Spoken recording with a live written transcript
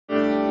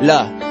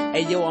Look,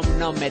 hey yo, I'm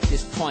numb at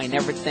this point.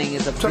 Everything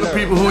is a blur. Tell the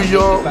people who you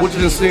are, what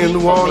you done seen in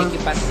New Orleans.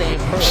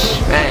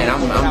 Man,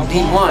 I'm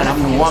D-1. I'm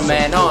the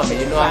one-man army.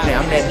 You know what I mean?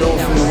 I'm that dude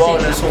from New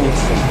Orleans who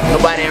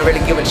nobody didn't really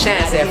give a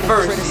chance at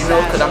first. You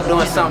know, because I'm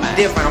doing something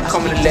different. I'm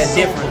coming a little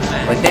different.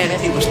 But then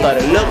people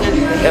started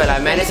looking. They were like,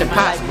 man, it's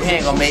impossible.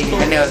 He ain't gonna make it.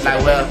 And they was like,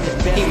 well,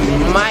 he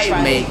might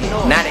make it.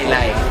 Now they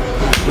like,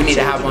 we need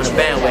to hop on the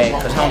bandwagon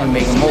because homie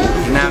make a move.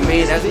 You know what I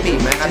mean? That's me,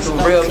 man. I do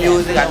real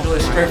music. I do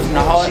it straight from the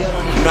heart.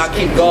 You know, I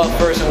keep God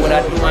first, and what I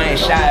do, I ain't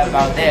shy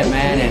about that,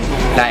 man. And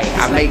like,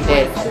 I make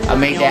that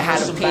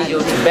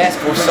jalapeno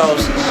Tabasco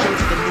sauce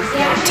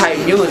type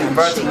music,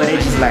 bro. But they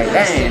just like,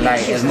 dang,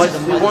 like as much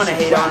as we want to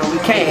hate on it, we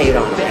can't hate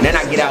on it. And then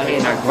I get out here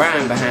and I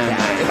grind behind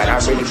it. Like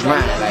I really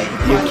grind. Like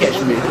you'll catch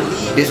me.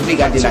 This week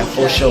I did like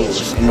 4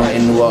 shows in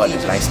New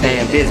Orleans, like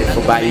staying busy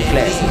for Bayou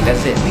Classic.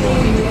 That's it.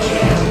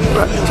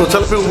 Right. So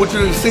tell the people what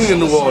you done seen in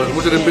New Orleans,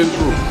 what you done been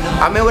through.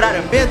 I mean, what I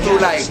done been through,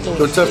 like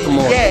your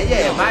testimony.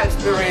 Yeah, my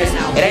experience,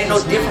 it ain't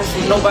no different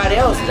from nobody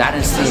else's. I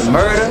done seen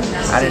murder,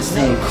 I done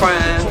seen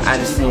crime, I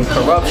done seen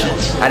corruption,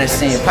 I done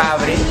seen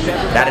poverty,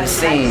 I done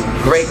seen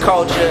great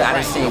culture, I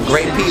done seen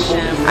great people,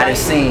 I done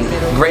seen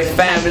great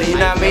family, you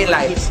know what I mean?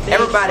 Like,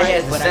 everybody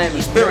has the same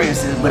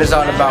experiences, but it's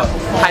all about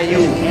how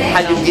you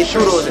get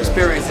through those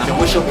experiences and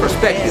what's your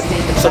perspective.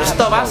 So the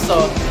stuff I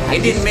saw,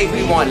 it didn't make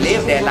me want to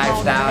live that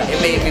lifestyle, it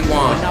made me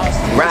want to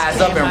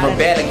rise up and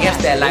rebel against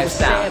that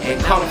lifestyle and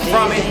come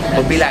from it,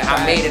 but be like,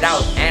 I made it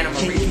out and I'm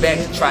gonna reach back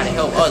to try to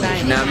help others,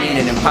 you know what I mean,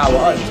 and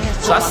empower others.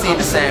 So I seen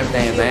the same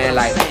thing, man.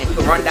 Like, you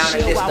can run down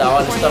the list of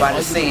all the stuff I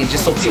just seen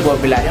just so people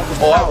will be like,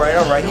 oh,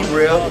 alright, he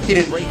real.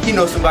 He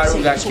know somebody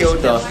who got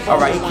killed,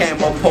 alright, he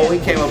came up poor, he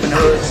came up in the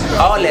hood.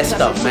 All that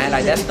stuff, man.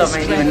 Like, that stuff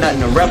ain't even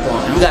nothing to rap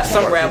on. You got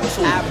some rappers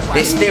who,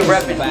 they still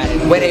rapping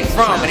where they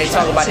from and they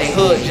talk about their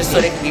hood just so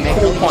they can get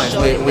cool points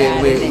with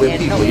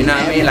people, you know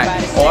what I mean? Like,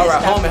 oh,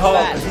 alright, homie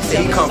hard, because he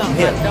said he come from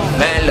here.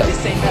 Man, look,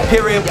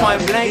 period, point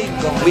blank,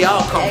 we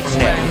all come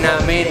from there, you know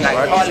what I mean? Like,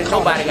 hardly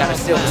nobody got a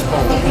silver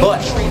spoon.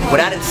 But,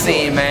 what I done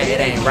seen, man, it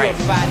ain't right.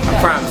 I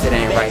promise it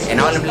ain't right. And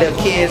all them little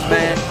kids,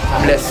 man,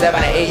 little 7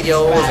 and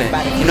 8-year-olds, and,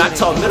 you know, I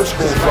taught middle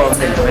school for a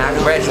minute, man. I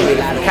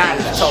graduated from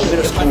college, I taught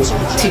middle school,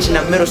 teaching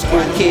them middle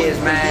school kids,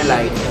 man,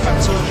 like,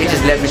 it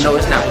just let me know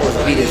it's not supposed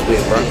to be this way,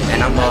 bro.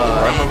 And I'm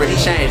gonna really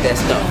change that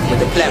stuff with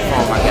the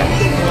platform I got.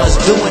 Us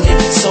doing it,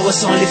 so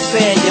it's only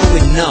fair, yeah,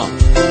 we know.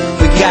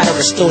 We gotta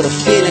restore the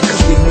feeling,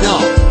 cause we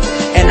know.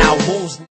 And I won't